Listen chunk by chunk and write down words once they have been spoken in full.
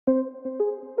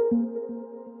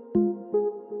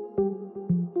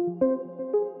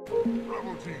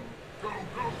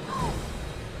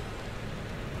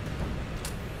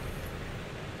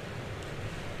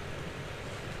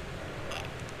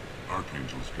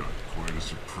She's got quite a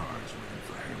surprise waiting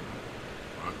for him.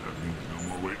 But that means no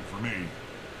more waiting for me.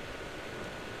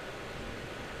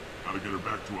 Gotta get her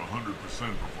back to 100%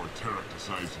 before Tarek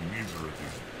decides he needs her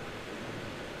again.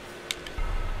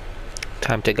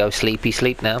 Time to go sleepy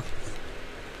sleep now.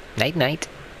 Night night.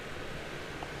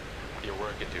 You're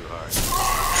working too hard.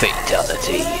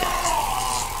 Fatality.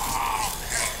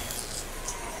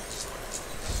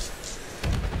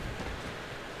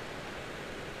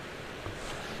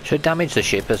 Should damage the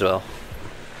ship as well.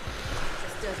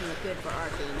 This doesn't look good for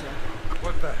Archangel.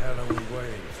 What the hell are we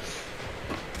waiting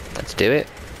for? Let's do it.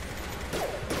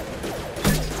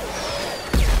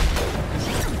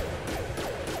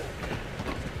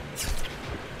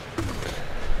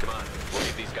 Come on, we'll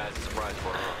give these guys a surprise for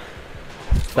our own.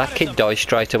 That kid dies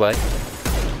straight away.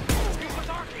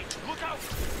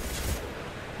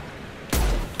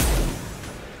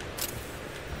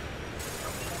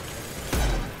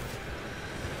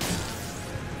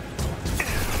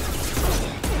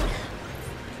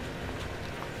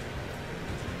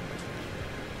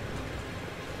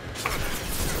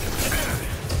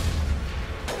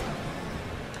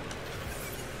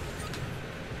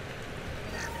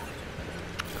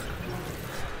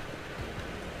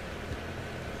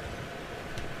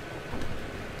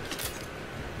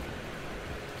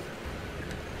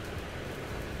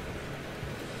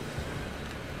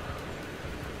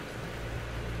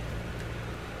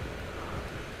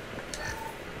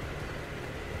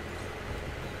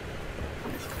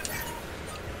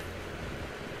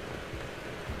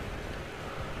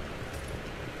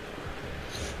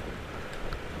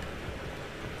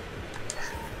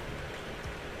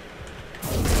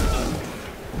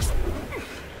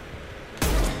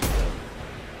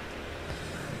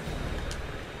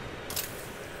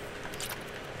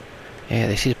 Yeah,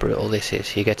 this is brutal, this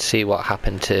is. You get to see what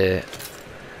happened to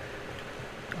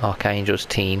Archangel's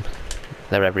team.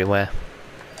 They're everywhere.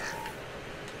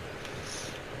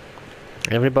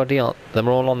 They're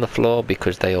all on the floor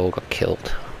because they all got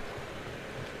killed.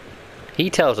 He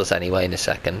tells us anyway in a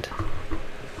second.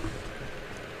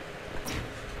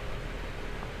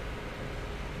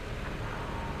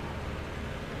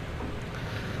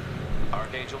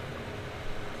 Archangel?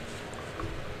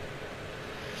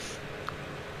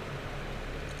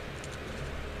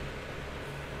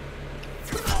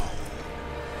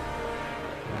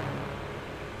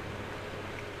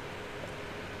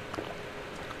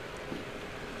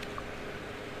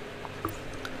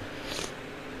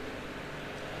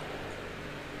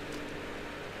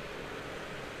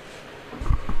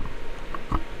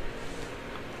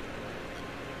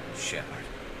 Shepard.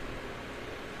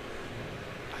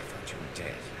 I thought you were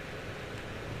dead.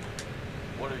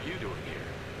 What are you doing here?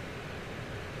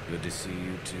 Good to see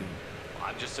you too.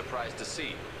 I'm just surprised to see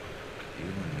you. You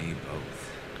and me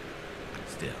both.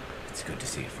 Still, it's good to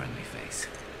see a friendly face.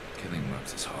 Killing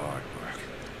mercs is hard work,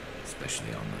 especially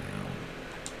on my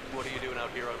own. What are you doing out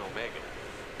here on Omega?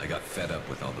 I got fed up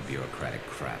with all the bureaucratic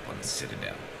crap on the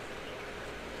Citadel.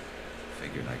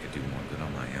 Figured I could do more good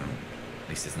on my own. At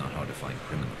least it's not hard to find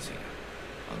criminals here.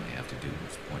 All I have to do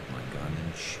is point my gun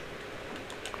and shoot.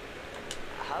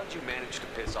 How'd you manage to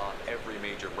piss off every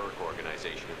major merc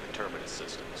organization in the Terminus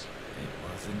systems? It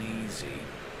wasn't easy.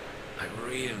 I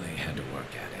really had to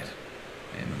work at it.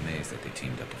 I am amazed that they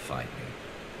teamed up to fight me.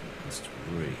 They must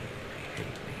really hate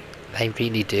me. They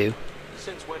really do.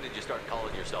 Since when did you start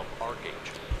calling yourself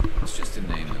Archangel? It's just a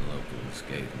name the locals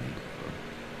gave me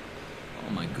for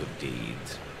all my good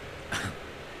deeds.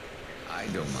 I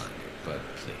don't mind it, but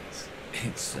please,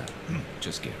 it's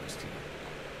just Garrus to you.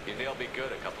 You nailed me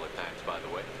good a couple of times, by the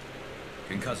way.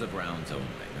 Concussive rounds only,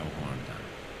 no harm done.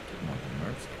 Didn't want the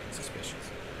mercs getting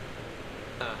suspicious.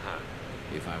 Uh-huh.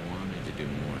 If I wanted to do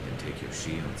more than take your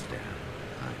shields down,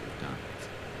 I'd have done it.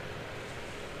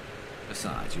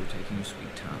 Besides, you're taking your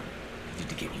sweet time. Needed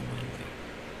to get you moving.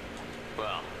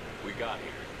 Well, we got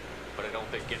here, but I don't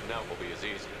think getting out will be as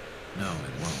easy. No,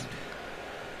 it won't.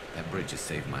 That bridge has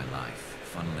saved my life,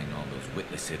 funneling all those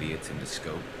witless idiots into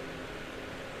scope.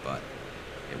 But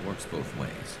it works both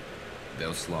ways.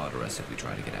 They'll slaughter us if we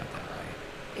try to get out that way.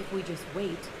 If we just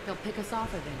wait, they'll pick us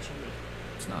off eventually.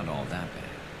 It's not all that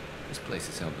bad. This place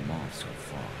has held them off so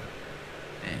far.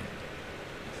 And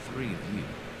the three of you,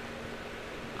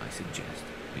 I suggest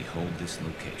we hold this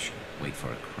location, wait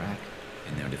for a crack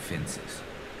in their defenses,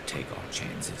 take our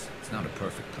chances. It's not a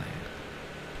perfect plan,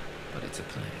 but it's a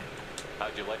plan.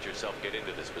 How'd you let yourself get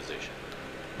into this position?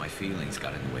 My feelings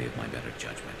got in the way of my better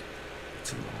judgment.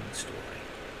 It's a long story.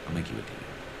 I'll make you a deal.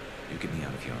 You get me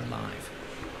out of here alive,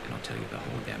 and I'll tell you the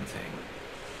whole damn thing.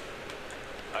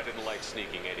 I didn't like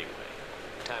sneaking anyway.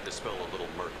 Time to spill a little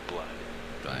merc blood.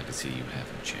 Glad to see you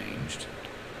haven't changed.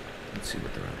 see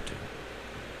what they're up to.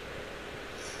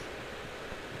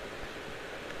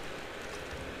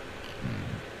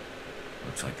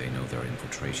 Looks like they know their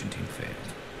infiltration team failed.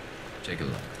 Take a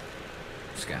look.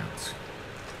 Scouts.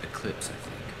 Eclipse, I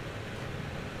think.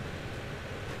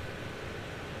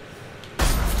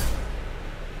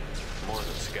 More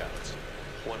than scouts.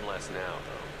 One less now,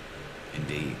 though.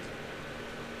 Indeed.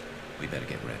 We better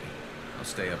get ready. I'll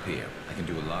stay up here. I can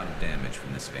do a lot of damage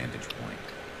from this vantage point.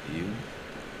 You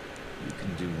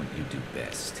can do what you do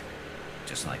best.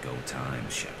 Just like old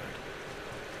times, Shepard.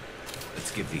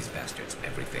 Let's give these bastards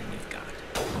everything we've got.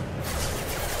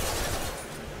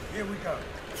 Here we go.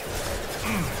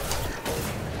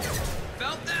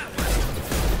 Felt that one!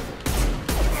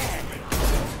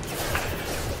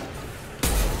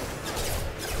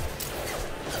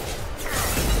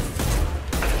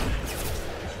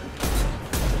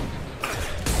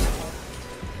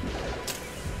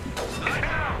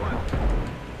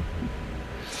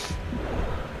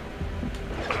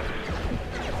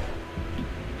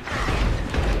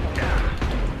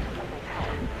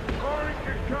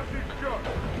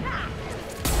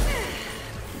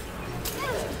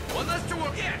 One less to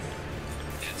work. Yes.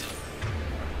 Heads up.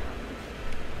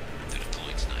 They're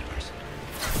deploying snipers.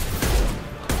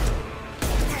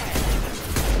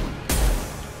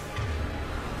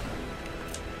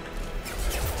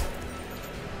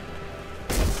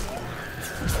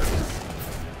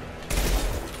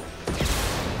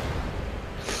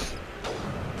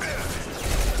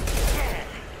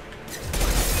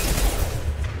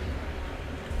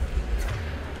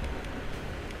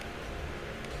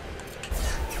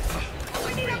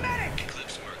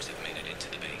 Eclipse mercs have made it into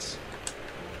the base.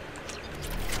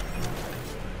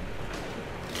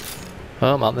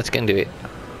 Well, man, let's go and do it.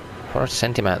 I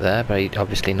sent him out there, but he,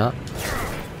 obviously not.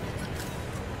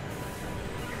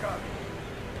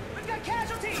 We've got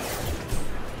casualties!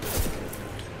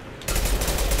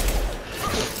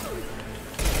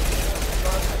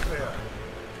 Clear.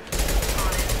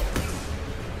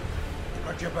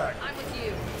 Got your back. I'm with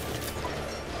you.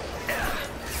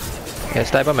 Yeah,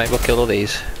 stay by, mate. We'll kill all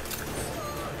these.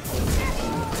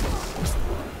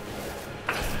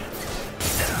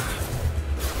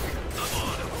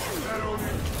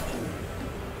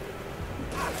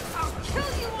 I'll kill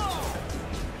you all!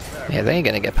 Yeah, they ain't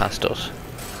gonna get past us.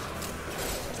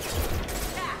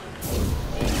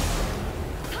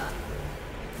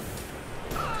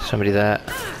 Somebody there.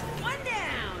 One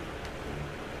down!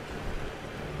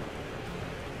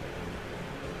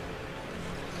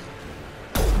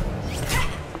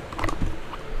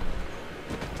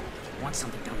 Want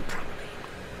something done properly.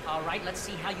 All right, let's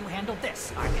see how you handle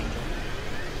this, Archangel.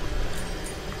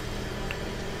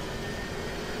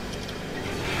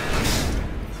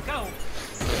 Go!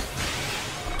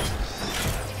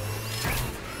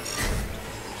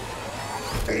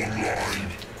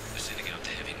 They're sending out the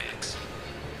heavy mechs.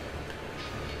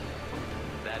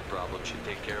 That problem should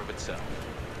take care of itself.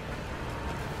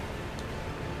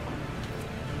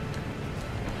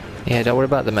 Yeah, don't worry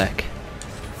about the mech.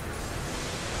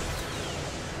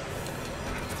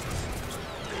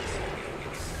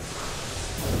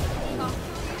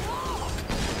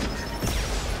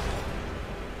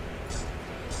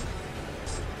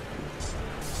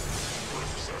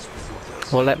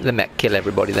 We'll let the mech kill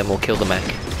everybody, then we'll kill the mech.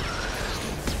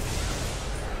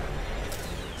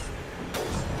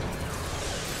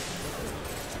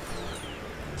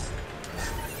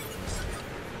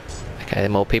 Okay,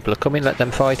 more people are coming, let them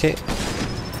fight it.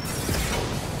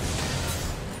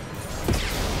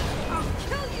 I'll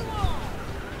kill you all!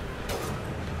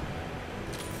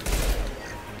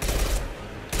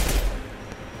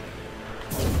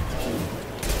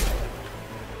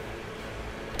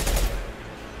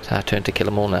 It's our turn to kill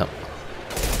them all now.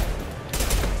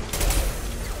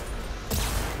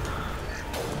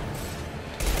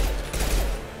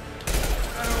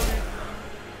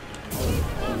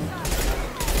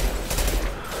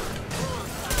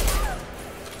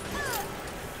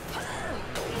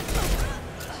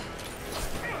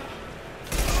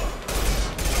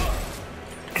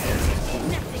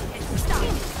 Nothing can stop me.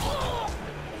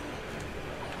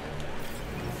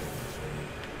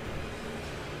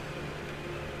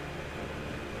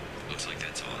 Looks like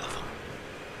that's all of them.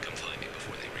 Come find me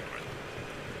before they regroup.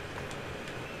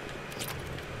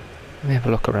 Let me have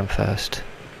a look around first.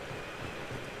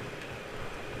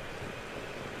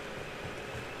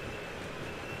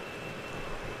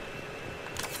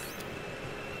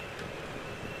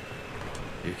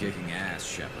 You're kicking ass,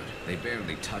 Shepard. They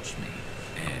barely touched me,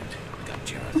 and we got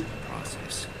Jareth in the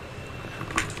process.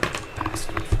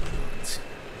 Bastard for once.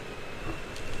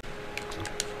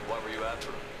 What were you after?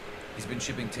 He's been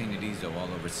shipping tainted Ezo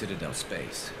all over Citadel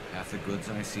space. Half the goods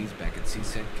I seized back at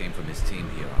CSEC came from his team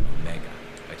here on Omega.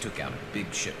 I took out a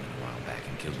big shipment a while back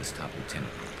and killed his top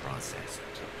lieutenant in the process.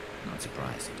 Not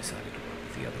surprised he decided to work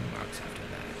with the other mercs after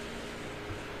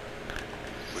that.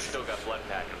 We've still got Blood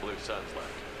Pack and Blue Suns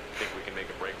left. Think we can make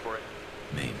a break for it?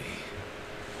 Maybe.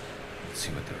 Let's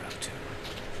see what they're up to.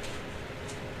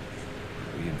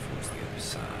 Reinforce the other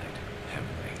side,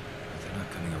 haven't we? But they're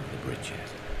not coming over the bridge yet.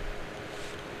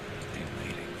 They're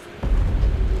waiting for...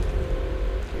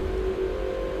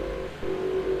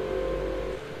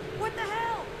 What the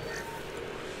hell?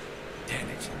 Damn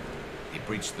it. They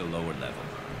breached the lower level.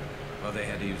 Well, they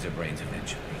had to use their brains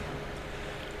eventually.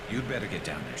 You'd better get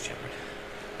down there, Shepard.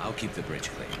 I'll keep the bridge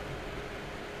clear.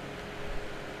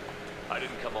 I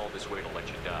didn't come all this way to let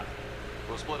you die.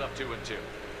 We'll split up 2 and 2.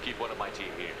 Keep one of my team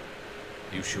here.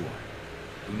 You sure?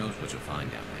 Who knows what you'll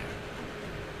find down there?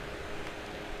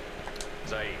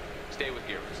 Zaid, stay with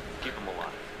Gears. Keep him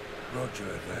alive. Roger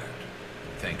that.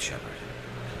 Thanks, Shepard.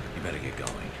 You better get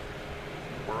going.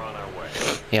 We're on our way.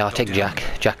 Yeah, I'll take Jack.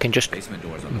 Jack can just Basement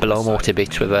doors on blow both more sides to of the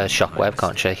bits main with a room shockwave, behind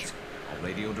can't the she? scenes. I'll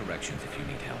radio directions if you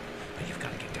need help, but you've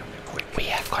got to get down there quick. We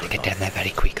have got to get down there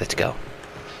very quick. Let's go.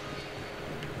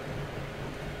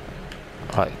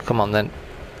 Right, come on then.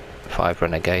 5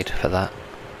 Renegade for that.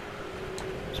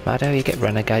 It's mad how you get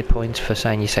Renegade points for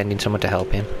saying you're sending someone to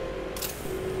help him.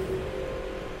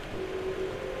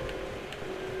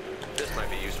 This might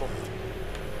be useful.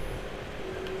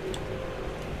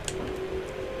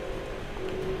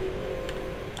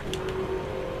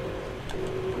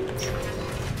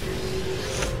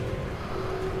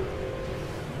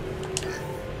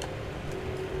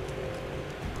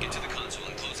 Get to the console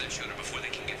and close that shutter before they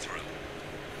can get through.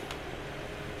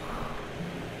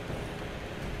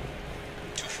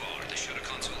 Too far. The shutter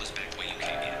console is back where you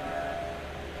came in.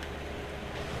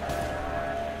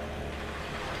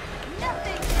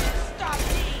 Nothing can stop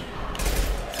me!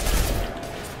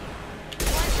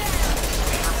 One down!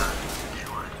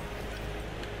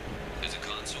 There's a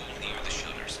console near the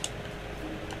shutters.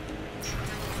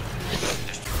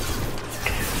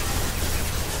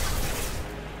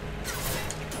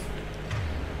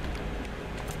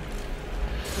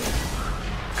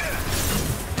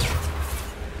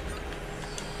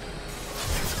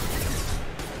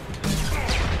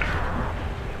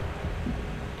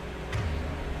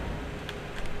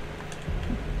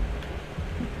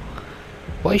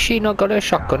 Why has she not got her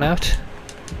shotgun out?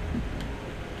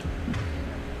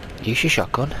 Use your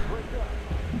shotgun.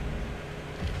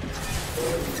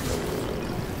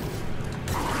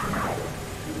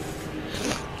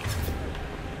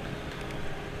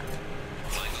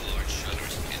 Find the large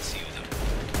shutters and seal them.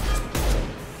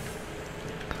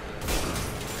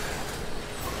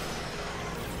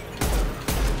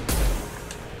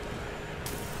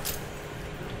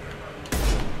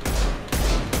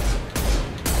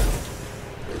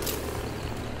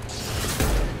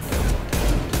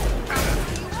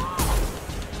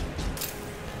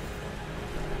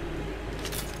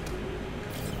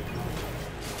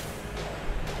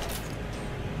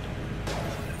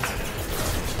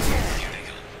 Here they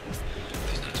go.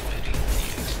 There's not too many.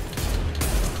 Yes.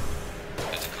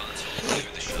 There's a console near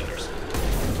the shutters.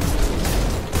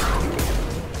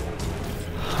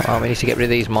 Oh, we need to get rid of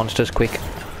these monsters quick. Get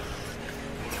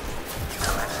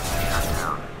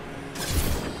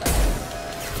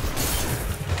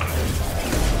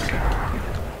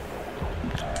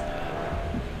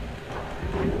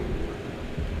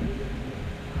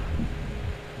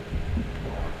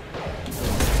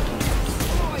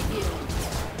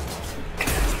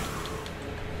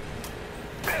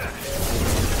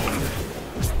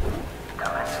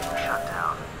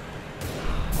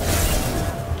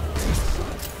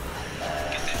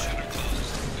that shutter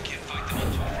closed. We can't fight them on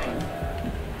too far.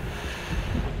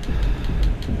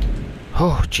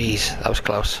 Oh, jeez, that was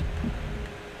close.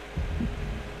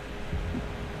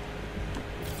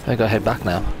 I gotta head back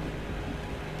now.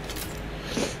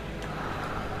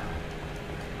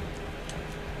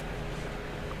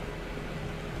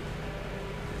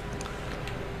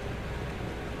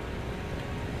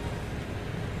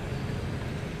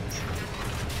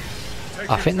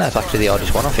 I think that's actually the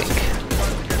oddest one, I think.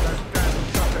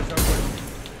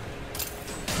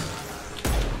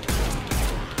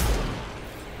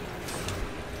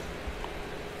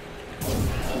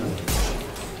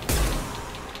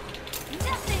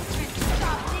 Nothing can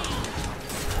stop me!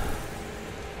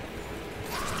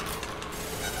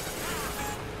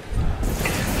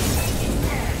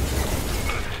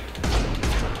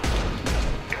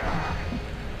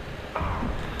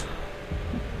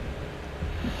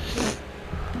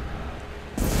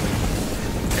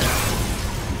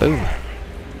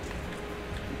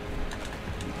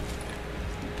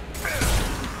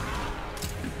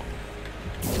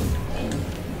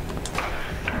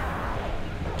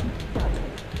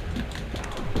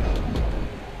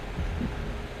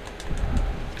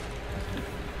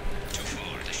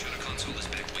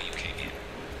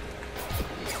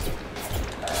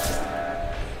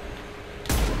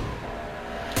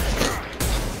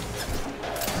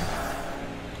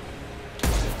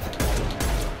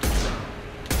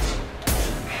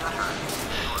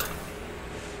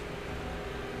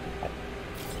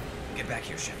 back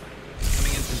here, Shepard.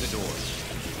 Coming in through the door.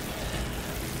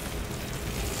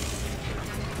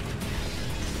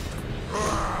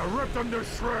 Rip them to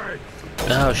shreds!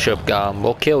 Oh, Shubgarm,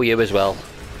 we'll kill you as well.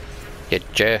 You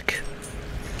jerk.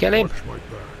 Kill him. Watch my back.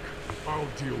 I'll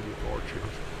deal with archers.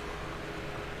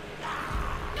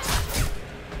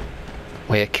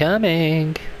 We're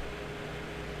coming.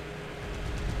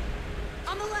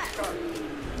 On the left.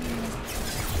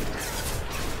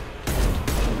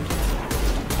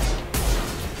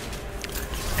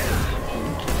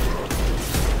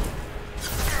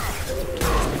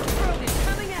 Rogue is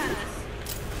coming at us.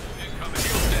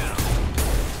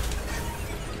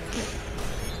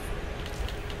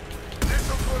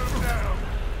 This'll put him down!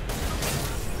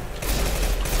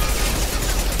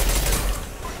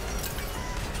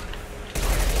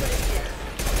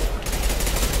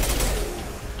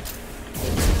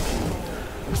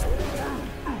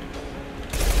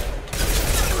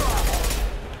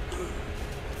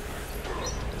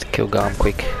 Let's kill Garm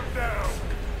quick.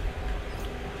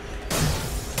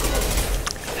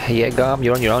 Hey, yeah, Garm,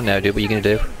 you're on your own now, dude. What are you gonna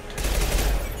do?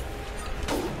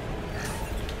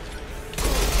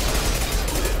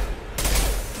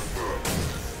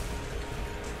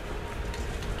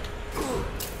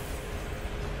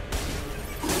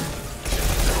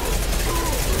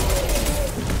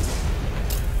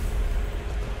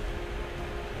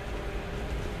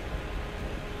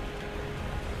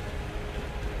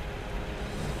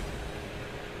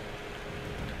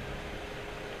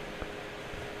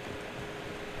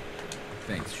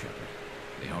 Thanks, Shepard.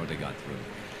 They hardly got through.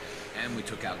 And we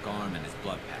took out Garm and his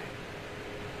blood pack.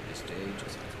 This day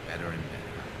just gets better and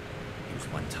better. He was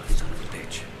one tough son of a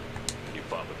bitch. You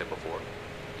fought with him before?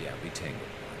 Yeah, we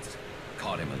tangled once.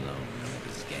 Caught him alone, with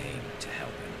his gang to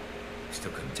help him. We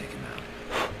still couldn't take him out.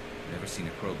 Never seen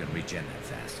a Krogan regen that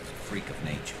fast. He's a freak of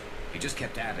nature. He just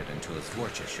kept at it until his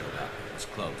Vorcha showed up. It was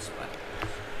close, but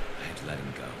I had to let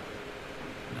him go.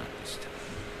 Not this time.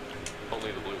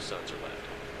 Only the Blue Suns are left.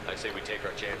 I say we take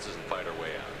our chances and fight our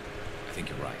way out. I think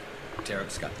you're right.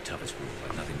 Tarek's got the toughest rule,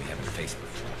 but nothing we haven't faced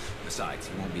before. Besides,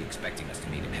 he won't be expecting us to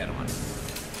meet him head-on.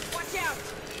 Watch out.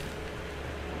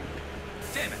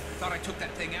 Damn it! I thought I took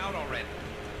that thing out already.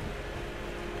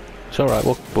 It's alright,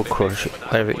 we'll crush it,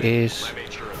 wherever it is. I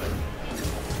made sure of it.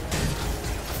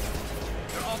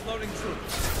 They're offloading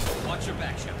troops. Watch your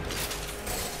back, Shepard.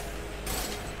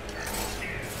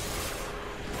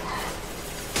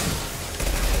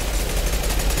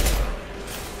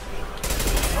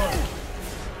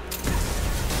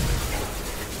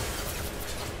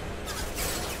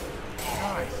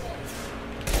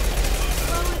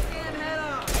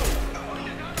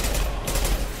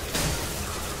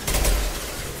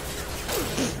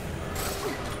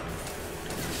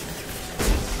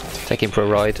 Take him for a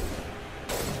ride.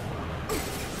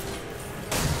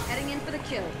 Heading in for the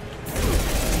kill.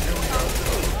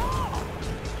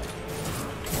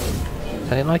 I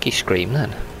didn't like his scream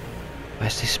then.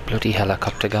 Where's this bloody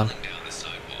helicopter gone? Down the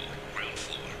sidewall, ground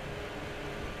floor.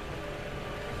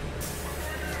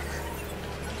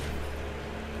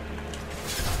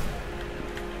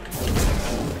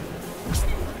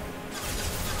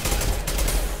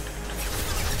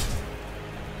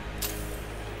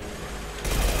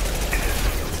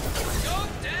 Go,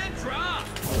 Dad, drop!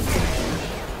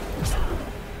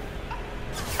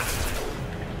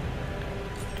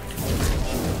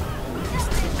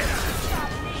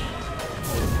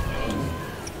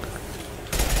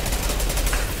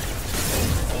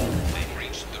 They've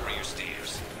reached the rear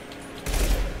stairs.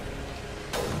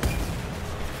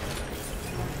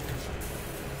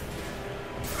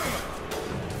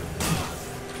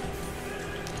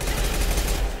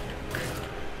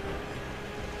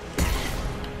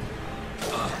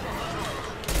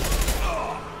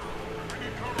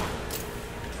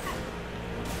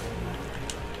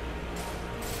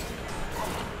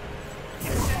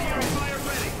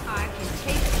 I can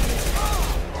take you.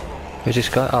 Who's this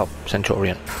guy? Oh,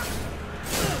 Centurion.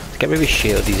 Let's get rid of his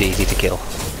shield, he's easy to kill.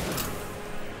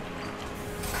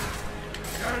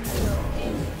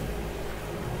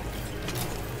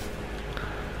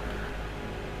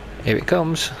 Here it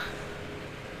comes.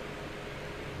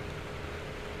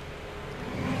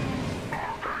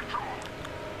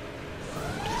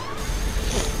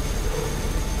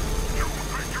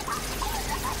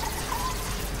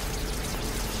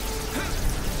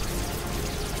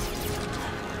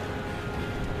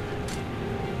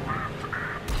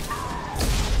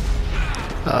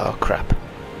 Oh crap.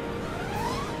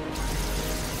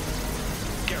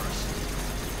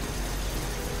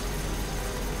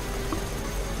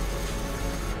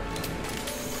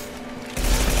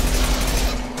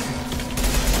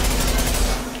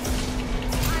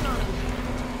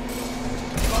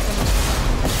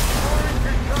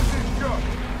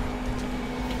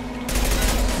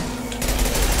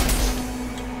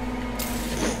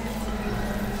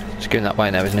 going that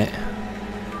way now, isn't it?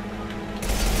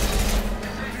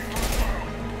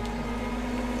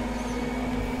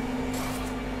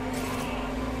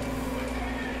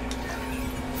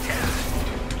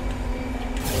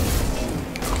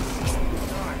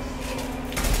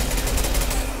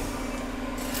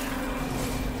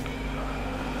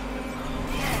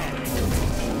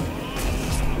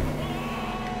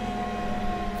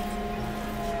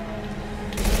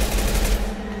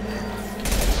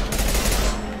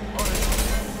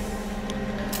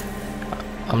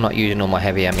 I'm not using all my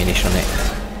heavy ammunition on it.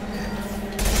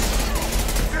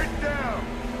 Get down!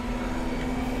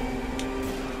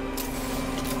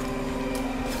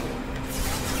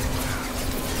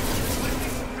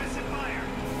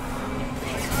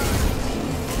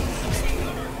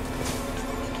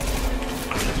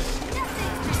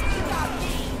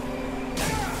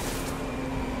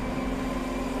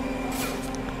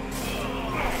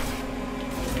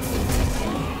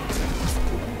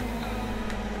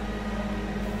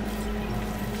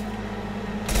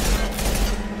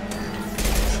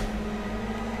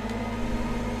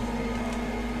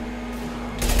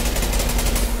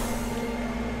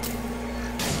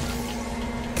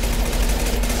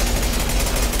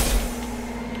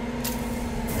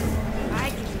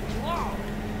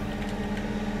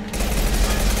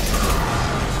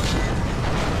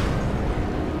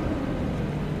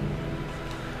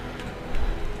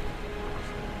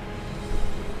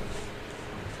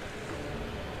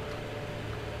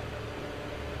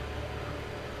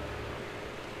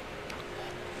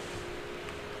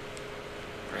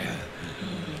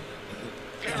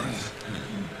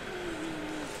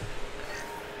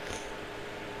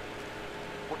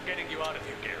 We're getting you out of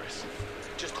here, Garrus.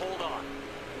 Just hold on.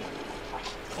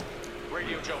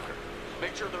 Radio Joker,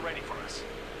 make sure they're ready for us.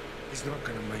 He's not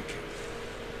gonna make it.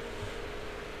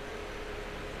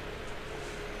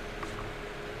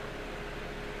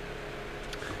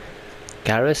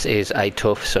 Garrus is a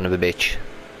tough son of a bitch.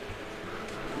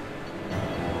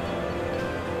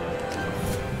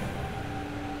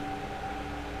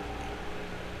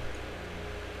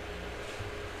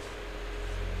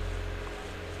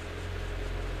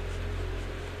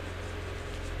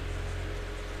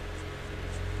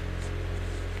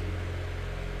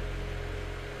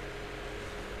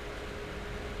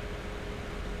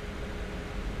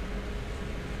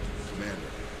 Commander,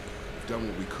 we've done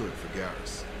what we could for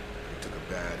Garrus. He took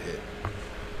a bad hit.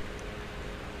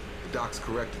 The doc's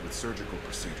corrected with surgical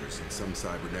procedures and some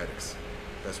cybernetics.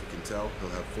 Best we can tell, he'll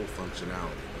have full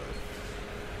functionality,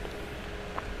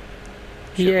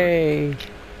 but... Yay!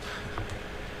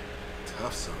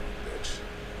 Tough son of a bitch.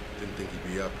 Didn't think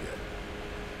he'd be up yet.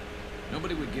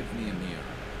 Nobody would give me a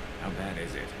mirror. How bad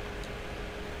is it?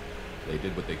 They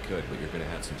did what they could, but you're gonna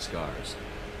have some scars.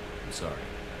 I'm sorry.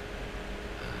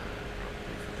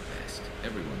 Probably for the best.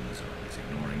 Everyone was always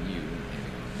ignoring you and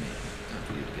hitting on me. Time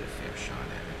for you to get a fair shot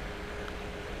at it.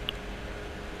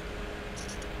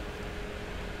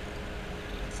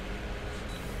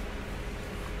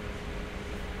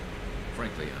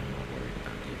 Frankly, I'm not worried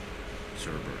about you.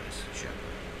 Cerberus,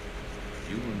 Shepard.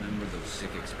 Do you remember those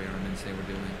sick experiments they were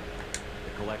doing?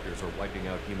 The collectors are wiping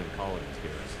out human colonies,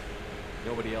 Garrus.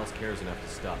 Nobody else cares enough to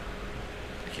stop.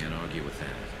 I can't argue with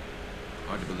that.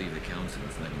 Hard to believe the Council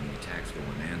is letting the attacks go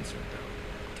unanswered, though.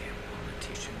 Damn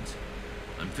politicians.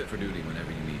 I'm fit for duty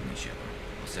whenever you need me, Shepard.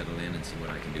 I'll settle in and see what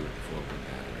I can do with the forward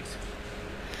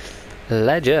batteries.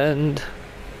 Legend!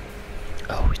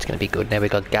 Oh, it's gonna be good now we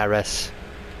got Garrus.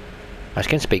 I just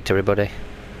can speak to everybody.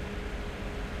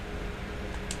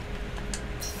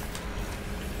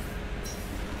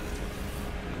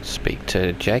 Speak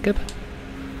to Jacob?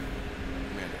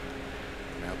 Commander,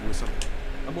 can I help you with something?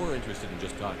 I'm more interested in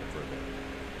just talking for a bit.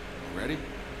 Already?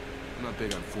 I'm not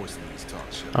big on forcing these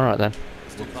talks, Shepard. Alright then.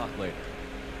 Let's do We'll this. talk later.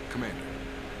 Commander,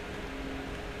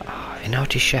 Oh, you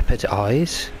notice Shepard's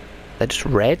eyes? They're just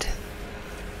red.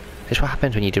 This is what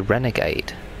happens when you do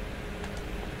Renegade.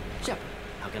 Shepard,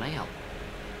 how can I help?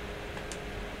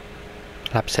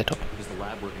 Lab setup. Is the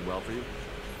lab working well for you?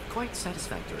 Quite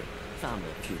satisfactory. Found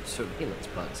a few surveillance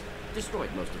bugs. Destroyed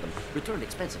most of them. Returned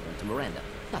expensive one to Miranda.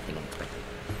 Nothing unexpected.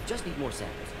 Just need more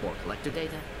samples. More collector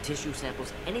data, tissue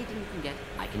samples, anything you can get,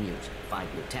 I can use.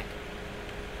 5-year tech.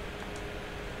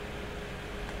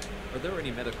 Are there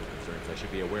any medical concerns I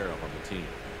should be aware of on the team?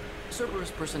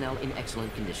 Cerberus personnel in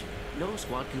excellent condition. No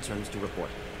squad concerns to report.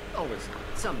 Always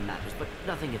some matters, but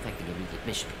nothing affecting immediate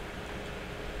mission.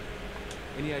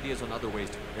 Any ideas on other ways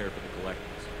to prepare for the collectors?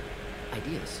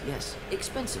 Ideas, yes.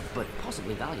 Expensive, but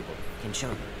possibly valuable. Can show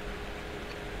you.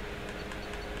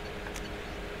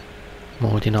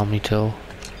 Molding Omni tool.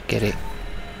 Get it.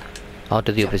 I'll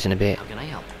do the others in a bit. How can I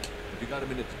help? The Have you got a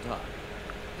minute to talk?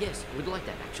 Yes, we'd like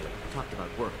that, actually. Talked about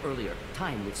work earlier.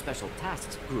 Time with Special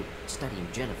Tasks Group studying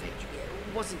genophage.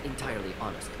 Wasn't entirely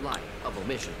honest. Lie of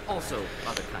omission. Also,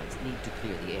 other kinds need to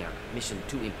clear the air. Mission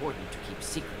too important to keep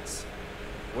secrets.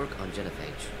 Work on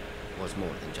genophage was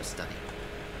more than just study.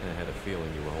 I had a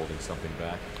feeling you were holding something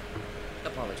back.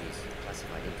 Apologies,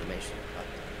 classified information, but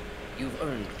you've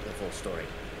earned the full story.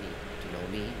 Need to know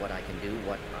me, what I can do,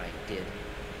 what I did.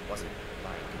 Wasn't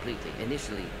lying completely.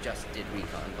 Initially, just did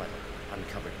recon, but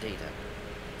uncovered data.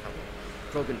 Trouble.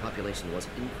 Krogan population was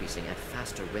increasing at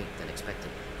faster rate than expected.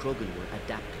 Krogan were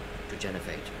adapting to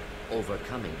genophage,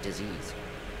 overcoming disease.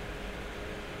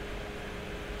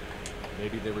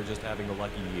 Maybe they were just having a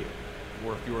lucky year.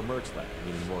 Or fewer mercs left,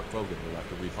 meaning more Krogan were left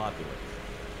to repopulate.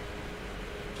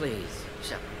 Please,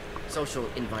 Shepard. Social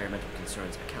environmental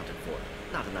concerns accounted for.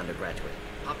 Not an undergraduate.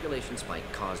 Population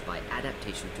spike caused by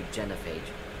adaptation to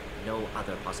genophage. No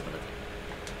other possibility.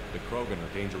 The Krogan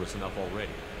are dangerous enough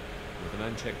already. With an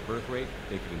unchecked birth rate,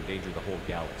 they could endanger the whole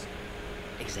galaxy.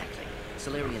 Exactly.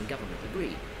 Solarian government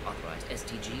agreed. Authorized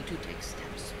STG to take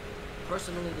steps.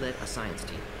 Personally led a science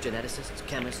team. Geneticists,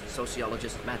 chemists,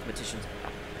 sociologists, mathematicians.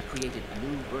 Created a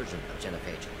new version of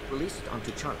genophage. Released it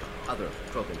onto Charter, other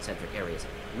Krogan-centric areas.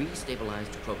 Restabilized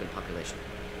Krogan population.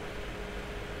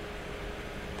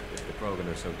 If the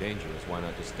Krogan are so dangerous, why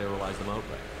not just sterilize them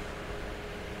outright?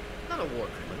 Not a war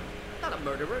criminal. Not a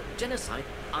murderer. Genocide.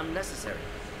 Unnecessary.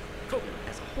 Krogan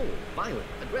as a whole. Violent.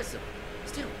 Aggressive.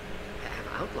 Still,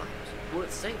 have outliers.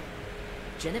 Worth saving.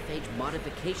 Genophage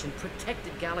modification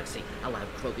protected galaxy.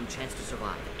 Allowed Krogan chance to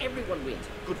survive. Everyone wins.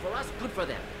 Good for us, good for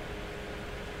them.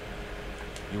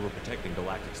 You were protecting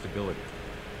galactic stability.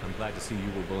 I'm glad to see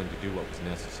you were willing to do what was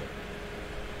necessary.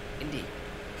 Indeed.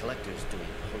 Collectors doing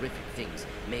horrific things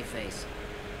may face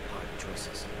hard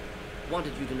choices.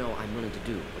 Wanted you to know I'm willing to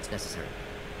do what's necessary.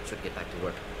 Should get back to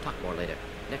work. Talk more later.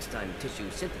 Next time tissue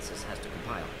synthesis has to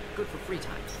compile. Good for free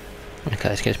time. Okay,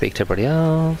 let's go speak to everybody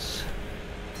else.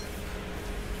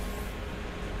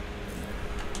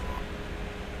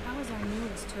 How is our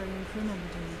newest Turian crew member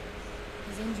doing?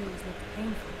 His injuries look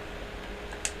painful.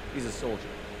 He's a soldier.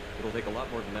 It'll take a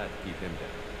lot more than that to keep him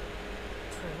down.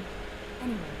 True.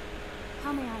 Anyway,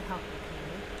 how may I help you,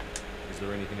 Commander? Is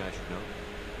there anything I should know?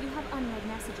 You have unread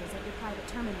messages at your private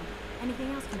terminal.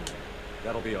 Anything else, Commander?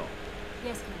 That'll be all.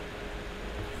 Yes, Commander.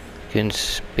 You can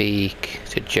speak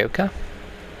to Joker.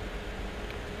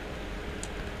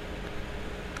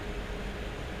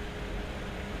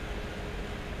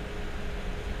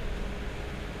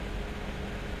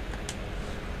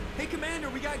 Hey, Commander,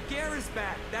 we got Garrus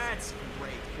back. That's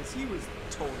great, because he was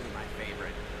totally my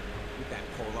favorite. With that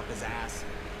pole up his ass.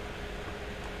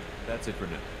 That's it for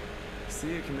now.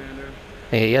 See you, Commander.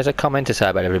 He has a comment to say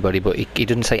about everybody, but he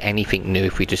doesn't say anything new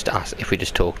if we just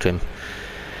talk to him.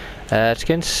 Let's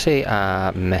go and see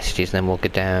our messages, and then we'll go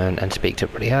down and speak to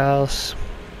everybody else.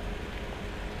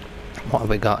 What have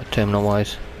we got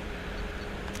terminal-wise?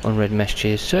 Unread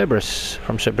messages. Cerberus,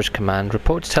 from Cerberus Command.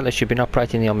 Reports tell us you've been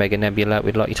operating the Omega Nebula.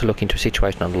 We'd like you to look into a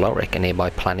situation on Lorik, a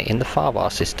nearby planet in the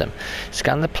Farvar system.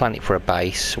 Scan the planet for a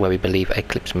base where we believe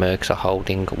Eclipse Mercs are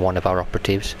holding one of our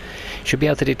operatives. Should be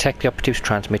able to detect the operative's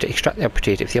transmitter, extract the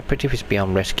operative. If the operative is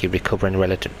beyond rescue, recover any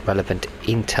relevant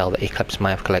intel that Eclipse may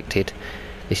have collected.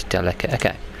 This is delicate.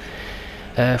 Okay.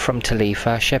 From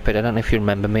Talifa. Shepard, I don't know if you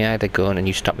remember me. I had a gun and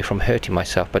you stopped me from hurting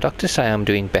myself, but doctors say I'm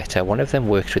doing better. One of them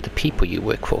works with the people you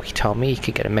work for. He told me he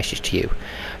could get a message to you.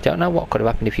 I don't know what could have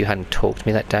happened if you hadn't talked to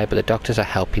me that day, but the doctors are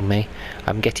helping me.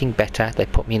 I'm getting better. They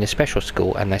put me in a special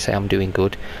school and they say I'm doing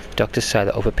good. The doctors say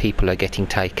that other people are getting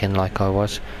taken like I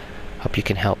was. Hope you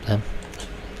can help them.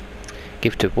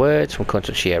 Gift of words from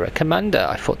Consul Sierra. Commander,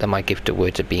 I thought that my gift of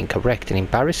words are being correct. An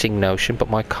embarrassing notion,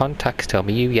 but my contacts tell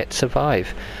me you yet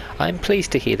survive. I am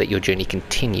pleased to hear that your journey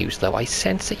continues, though I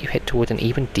sense that you head towards an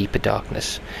even deeper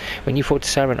darkness. When you fought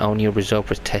Saren, only your resolve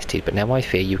was tested, but now I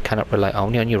fear you cannot rely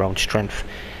only on your own strength.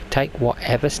 Take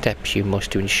whatever steps you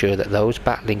must to ensure that those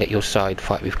battling at your side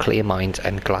fight with clear minds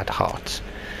and glad hearts.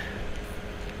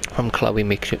 From Chloe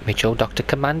Mitchell,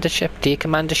 Dear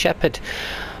Commander Shepard,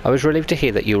 I was relieved to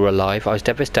hear that you were alive. I was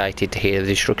devastated to hear the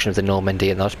destruction of the Normandy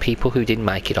and those people who didn't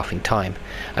make it off in time.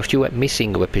 After you went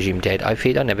missing or were presumed dead, I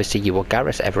feared I'd never see you or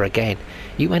Garrus ever again.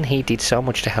 You and he did so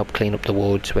much to help clean up the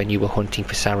wards when you were hunting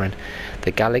for Saren.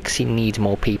 The galaxy needs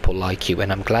more people like you,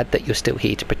 and I'm glad that you're still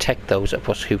here to protect those of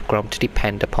us who've grown to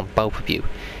depend upon both of you.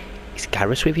 Is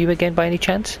Garrus with you again by any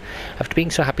chance? After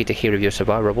being so happy to hear of your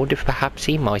survival, I wonder if perhaps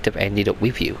he might have ended up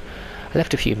with you. I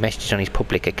left a few messages on his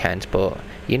public accounts, but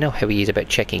you know how he is about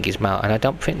checking his mail, and I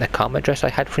don't think the calm address I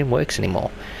had for him works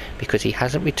anymore, because he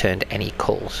hasn't returned any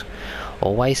calls.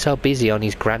 Always so busy on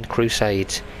his grand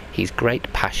crusades. His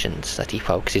great passions that he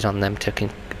focuses on them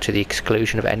to the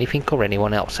exclusion of anything or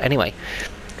anyone else. Anyway,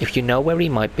 if you know where he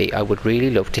might be, I would really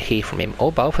love to hear from him,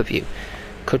 or both of you.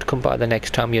 Could come by the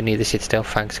next time you're near the Citadel.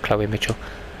 Thanks, Chloe Mitchell.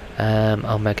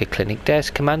 Omega Clinic.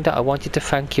 Des, Commander, I wanted to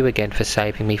thank you again for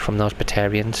saving me from those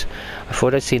Batarians. I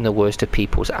thought I'd seen the worst of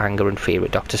people's anger and fear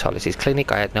at Dr. Solis'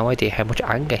 clinic. I had no idea how much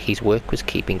anger his work was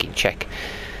keeping in check.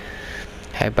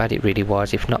 How bad it really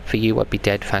was. If not for you, I'd be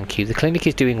dead, thank you. The clinic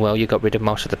is doing well. You got rid of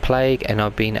most of the plague, and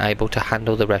I've been able to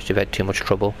handle the rest without too much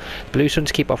trouble. The Blue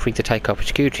Suns keep offering to take over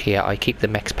security here. I keep the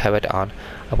mechs powered on.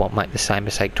 I won't make the same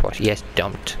mistake twice. Yes,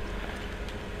 don't.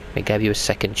 We gave you a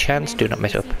second chance. Do not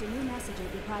mess up.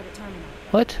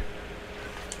 What?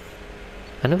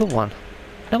 Another one?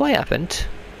 No, I haven't.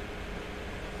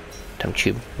 Don't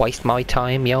you waste my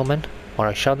time, yeoman, or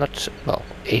I shall not. Well,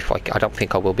 if I don't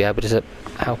think I will be able to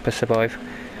help us survive.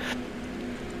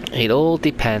 It all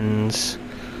depends.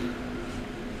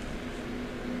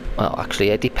 Well, actually,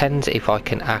 it depends if I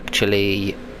can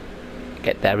actually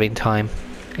get there in time.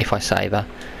 If I save her.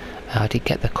 I did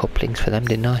get the couplings for them,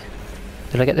 didn't I?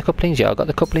 Did I get the couplings? Yeah, I got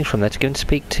the couplings from there to go and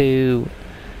speak to.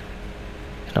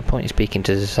 There's no point in speaking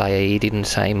to Zaya, he didn't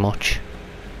say much.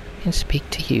 I can speak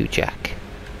to you, Jack.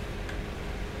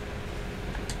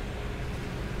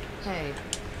 Hey,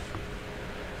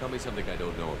 Tell me something I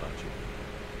don't know about you.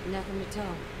 nothing to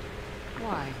tell.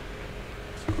 Why?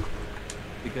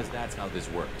 Because that's how this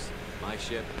works. My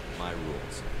ship, my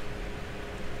rules.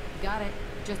 Got it.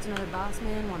 Just another boss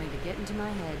man wanting to get into my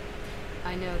head.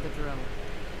 I know the drill.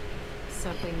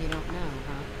 Something you don't know,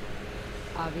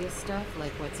 huh? Obvious stuff,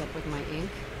 like what's up with my ink,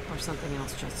 or something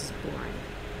else just as boring.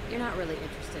 You're not really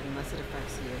interested unless it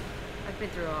affects you. I've been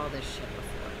through all this shit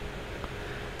before.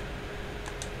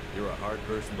 You're a hard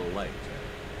person to like,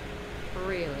 Jack.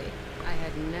 Really? I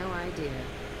had no idea.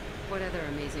 What other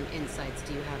amazing insights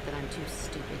do you have that I'm too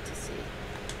stupid to see?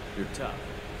 You're tough,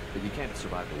 but you can't have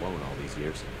survived alone all these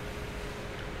years.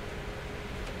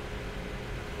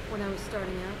 When I was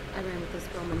starting out, I ran with this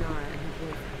girl Minara and her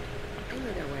boyfriend. They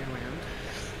knew their way around.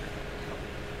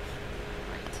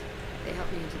 Right. They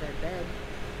helped me into their bed.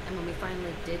 And when we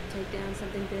finally did take down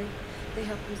something big, they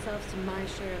helped themselves to my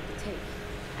share of the take.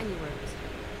 I knew where it was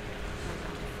heading. I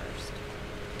got it first.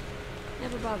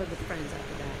 Never bothered with friends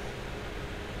after that.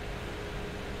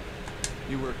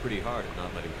 You work pretty hard at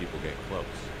not letting people get close.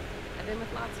 I've been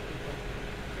with lots of people.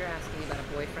 If you're asking about a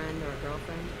boyfriend or a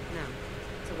girlfriend, no.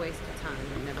 It's a waste of time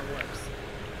and it never works.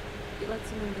 If you let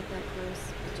someone get that close,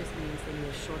 it just means they need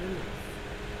a short enough.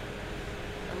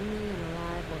 Lonely and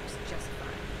alive works just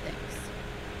fine, thanks.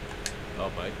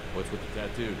 Oh, Mike, what's with the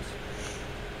tattoos?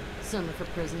 Some are for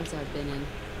prisons I've been in.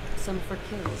 Some are for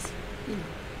kills. You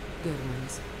know, good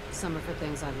ones. Some are for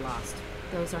things I've lost.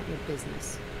 Those aren't your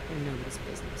business. They're nobody's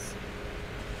business.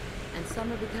 And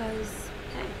some are because,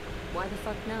 hey, why the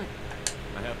fuck not?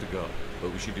 I have to go,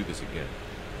 but we should do this again.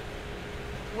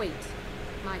 Wait.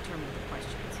 My turn with the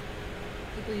questions.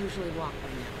 People usually walk by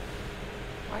now.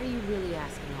 Why are you really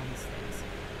asking all these things?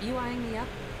 You eyeing me up?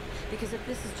 Because if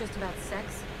this is just about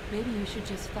sex, maybe you should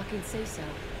just fucking say so.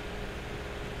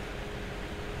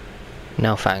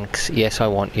 No thanks. Yes, I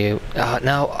want you.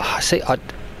 No, see, I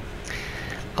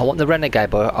want the Renegade,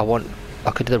 but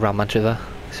I could do the romance with her.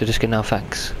 So just go, no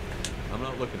thanks. I'm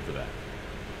not looking for that.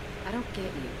 I don't get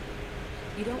you.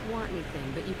 You don't want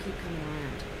anything, but you keep coming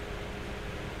around.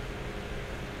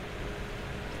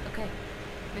 Okay,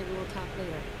 maybe we'll talk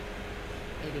later.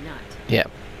 Maybe not. Yeah.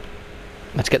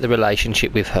 Let's get the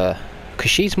relationship with her.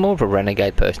 Because she's more of a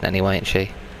Renegade person anyway, isn't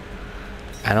she?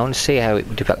 And I want to see how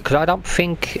it develops.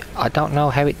 Because I don't know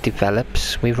how it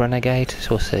develops with Renegade.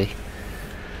 So we'll see.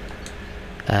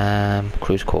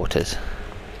 Cruise quarters.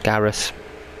 Garrus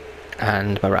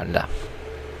and Miranda.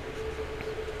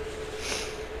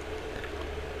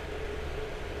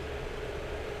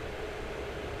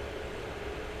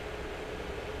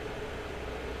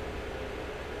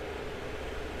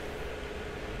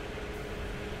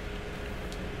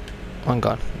 Hang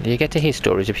on. You get to hear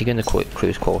stories if you go in the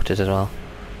cruise quarters as well.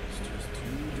 It's just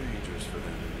too dangerous for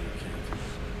them to be killed.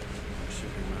 I'm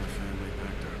shipping my family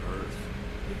back to Earth.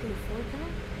 You can afford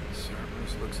that?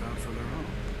 Cerberus looks out for their own.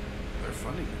 They're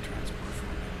funding the transport for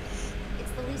me.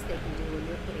 It's the least they can do when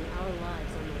we're putting our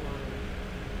lives on the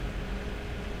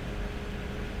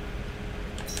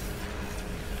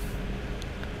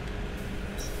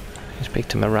line. Speak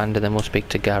to Miranda, then we'll speak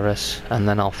to Garrus, and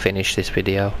then I'll finish this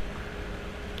video.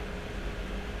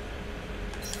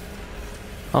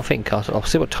 I think I'll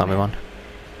see what time we're on.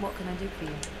 What can I do for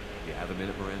you? You have a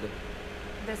minute, Miranda?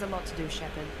 There's a lot to do,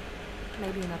 Shepard.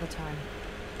 Maybe another time.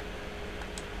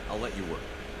 I'll let you work.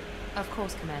 Of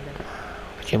course, Commander.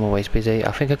 Jim always busy.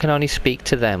 I think I can only speak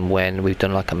to them when we've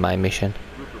done like a main mission.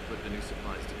 Rupert put the new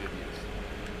supplies to good use.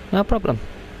 No problem.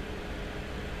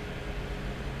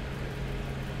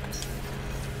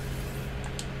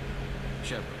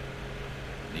 Shepard,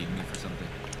 need me for something?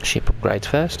 Ship upgrades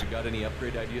first. You got any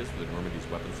upgrade ideas for the Normandy's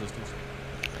weapon systems?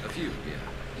 A few, yeah.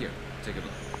 Here, take a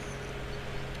look.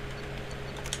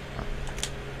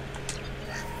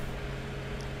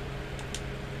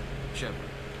 Shepard,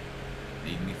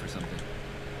 need me for something?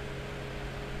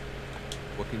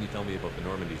 What can you tell me about the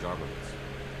Normandy's armaments?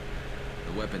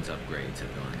 The weapons upgrades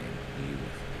have gone in beautifully.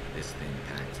 This thing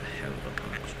packs a hell of a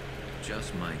punch.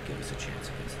 Just might give us a chance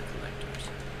against the collectors.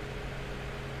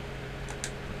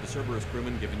 The Cerberus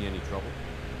crewmen giving you any trouble?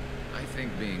 I think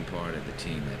being part of the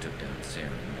team that took down Saren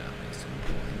got me some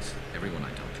points. Everyone I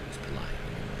talked to was polite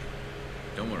anyway.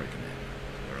 Don't worry, Commander.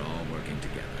 We're all working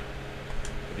together.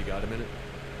 Have you got a minute?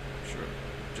 Sure.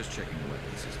 Just checking the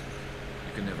weapon system.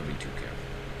 You can never be too careful.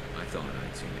 I thought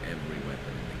I'd seen every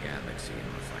weapon in the galaxy in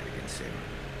our fight against Saren.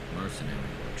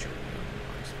 Mercenary work showed me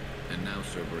otherwise. And now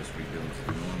Cerberus rebuilds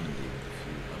the Normandy with a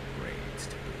few upgrades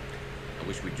to boot. I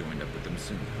wish we joined up with them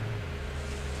sooner.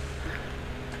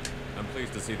 I'm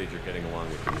pleased to see that you're getting along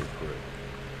with the new crew.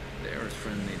 They're as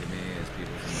friendly to me as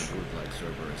people from a group like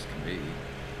Cerberus can be.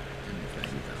 And if I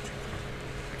you vouching for them.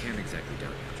 I can't exactly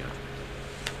doubt your judgment.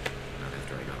 Not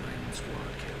after I got my own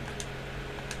squad killed.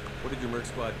 What did your merc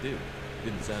squad do? It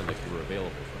didn't sound like you were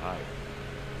available for hire.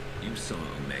 You saw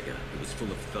Omega. It was full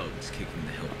of thugs kicking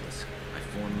the helpless. I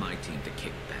formed my team to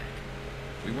kick back.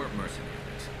 We weren't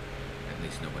mercenaries. At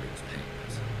least nobody was paying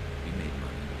us. We made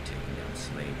money by taking down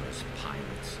slavers,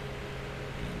 pirates.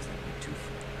 Means that we're too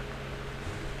far.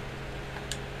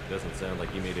 Doesn't sound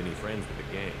like you made any friends with the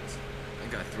gangs. I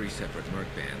got 3 separate merc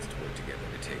bands to work together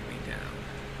to take me down.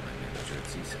 My manager at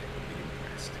Seaside would be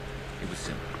impressed. It was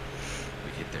simple.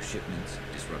 We'd hit their shipments,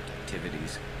 disrupt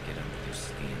activities, get under their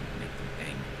skin, make them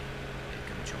angry. They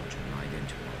come charging right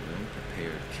into our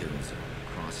well-prepared kill zone,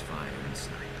 crossfire and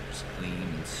snipers, clean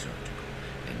and surgical.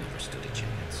 They never stood a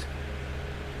chance.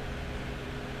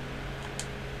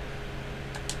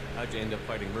 How'd you end up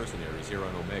fighting mercenaries here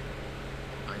on Omega?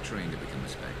 I trained to become a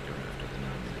Spectre after the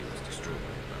Normandy was destroyed,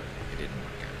 but it didn't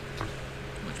work out.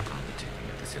 Too much politicking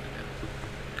at the Citadel.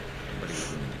 Nobody was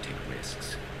willing to take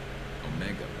risks.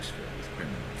 Omega was filled with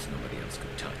criminals nobody else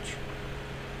could touch.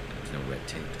 There was no red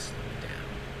tape to slow me down.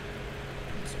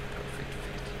 It was a perfect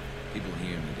fit. People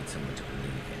here needed someone to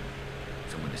believe in.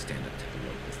 Someone to stand up to the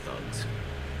local thugs.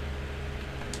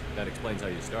 That explains how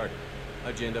you started.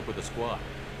 How'd you end up with a squad?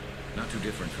 Not too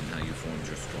different from how you formed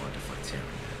your squad to fight Saren,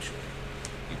 actually.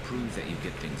 You prove that you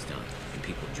get things done, and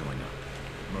people join up.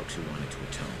 Mercs who wanted to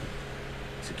atone.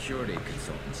 Security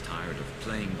consultants tired of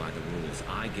playing by the rules.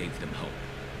 I gave them hope.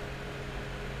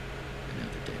 And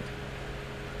now they're dead.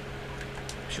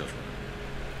 Shows what I mean.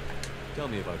 Tell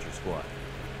me about your squad.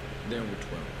 There were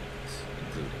 12 of us,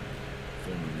 including me.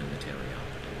 Former military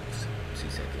operatives,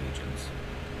 CSEC agents,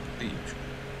 the usual.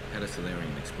 Had a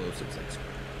Solarian explosives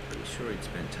expert. Pretty sure he'd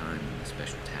spent time in the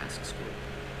Special Tasks Group.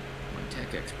 My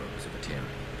tech expert was a Batarian,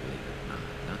 believe it or not.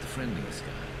 Not the friendliest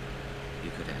guy.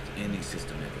 He could hack any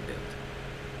system ever built.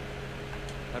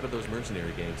 How did those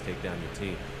mercenary gangs take down your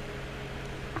team?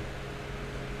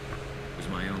 It was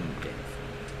my own damn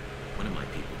fault. One of my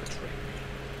people betrayed me.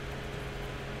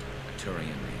 A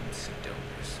Turian named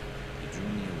Sidonus. He drew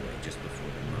me away just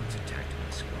before the mercs attacked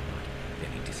my squad.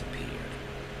 Then he disappeared.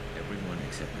 Everyone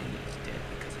except me is dead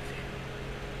because of him.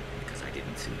 Because I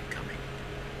didn't see it coming.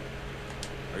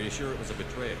 Are you sure it was a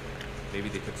betrayal? Maybe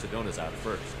they took Sidonus out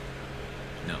first.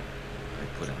 No. I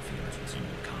put out feelers with some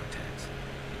old contacts.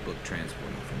 He booked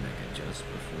transport off Omega just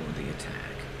before the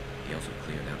attack. He also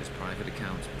cleared out his private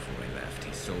accounts before he left.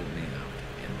 He sold me out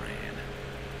and ran.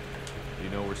 Do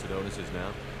you know where Sidonus is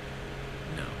now?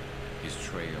 No. His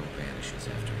trail vanishes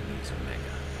after he leaves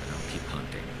Omega, but I'll keep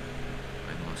hunting.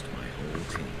 I lost my whole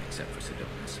team except for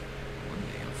Sidonus. One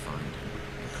day I'll find him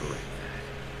and correct that.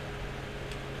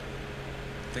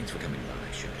 Thanks for coming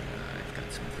by, Shepard. I've got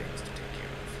some things to take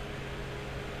care of.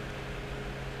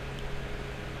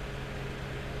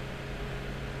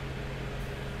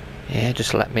 Yeah,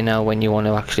 just let me know when you want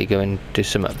to actually go and do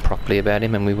something properly about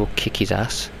him and we will kick his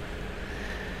ass.